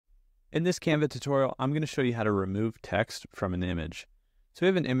In this Canva tutorial, I'm going to show you how to remove text from an image. So we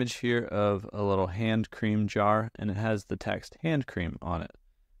have an image here of a little hand cream jar, and it has the text hand cream on it.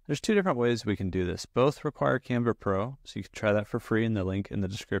 There's two different ways we can do this. Both require Canva Pro, so you can try that for free in the link in the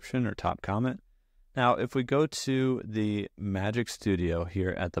description or top comment. Now, if we go to the Magic Studio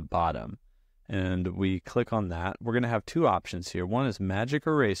here at the bottom, and we click on that, we're going to have two options here. One is Magic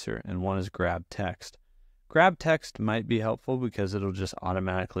Eraser, and one is Grab Text. Grab Text might be helpful because it'll just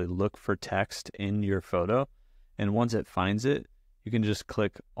automatically look for text in your photo. And once it finds it, you can just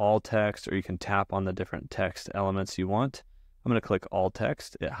click all text, or you can tap on the different text elements you want. I'm going to click all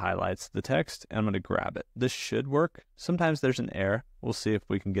text. It highlights the text, and I'm going to grab it. This should work. Sometimes there's an error. We'll see if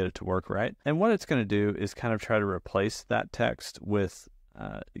we can get it to work right. And what it's going to do is kind of try to replace that text with,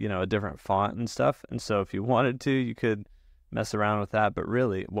 a different font and stuff. And so if you wanted to, you could mess around with that, but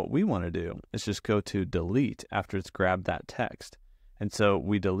really what we want to do is just go to delete after it's grabbed that text. And so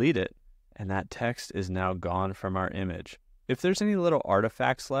we delete it, and that text is now gone from our image. If there's any little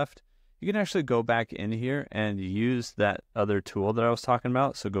artifacts left, you can actually go back in here and use that other tool that I was talking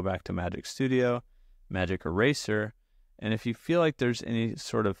about. So go back to Magic Studio, Magic Eraser, and if you feel like there's any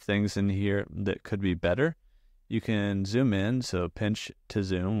sort of things in here that could be better, you can zoom in, so pinch to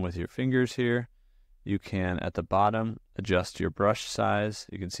zoom with your fingers here. You can, at the bottom, adjust your brush size.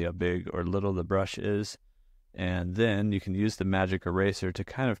 You can see how big or little the brush is. And then you can use the Magic Eraser to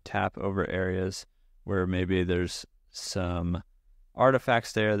kind of tap over areas where maybe there's some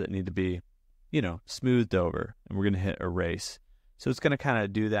artifacts there that need to be, smoothed over. And we're going to hit Erase. So it's going to kind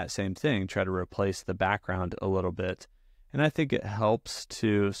of do that same thing, try to replace the background a little bit. And I think it helps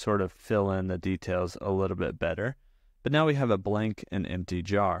to sort of fill in the details a little bit better. But now we have a blank and empty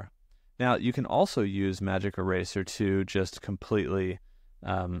jar. Now, you can also use Magic Eraser to just completely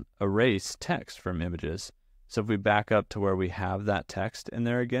erase text from images. So if we back up to where we have that text in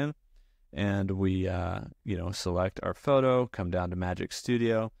there again, and we, select our photo, come down to Magic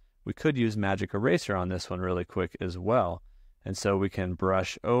Studio, we could use Magic Eraser on this one really quick as well. And so we can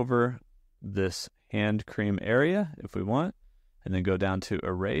brush over this hand cream area if we want, and then go down to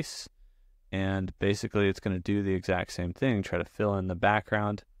Erase. And basically it's going to do the exact same thing, try to fill in the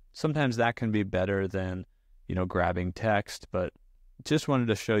background. Sometimes that can be better than, grabbing text, but just wanted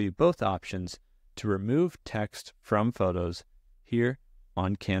to show you both options to remove text from photos here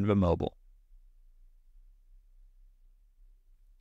on Canva Mobile.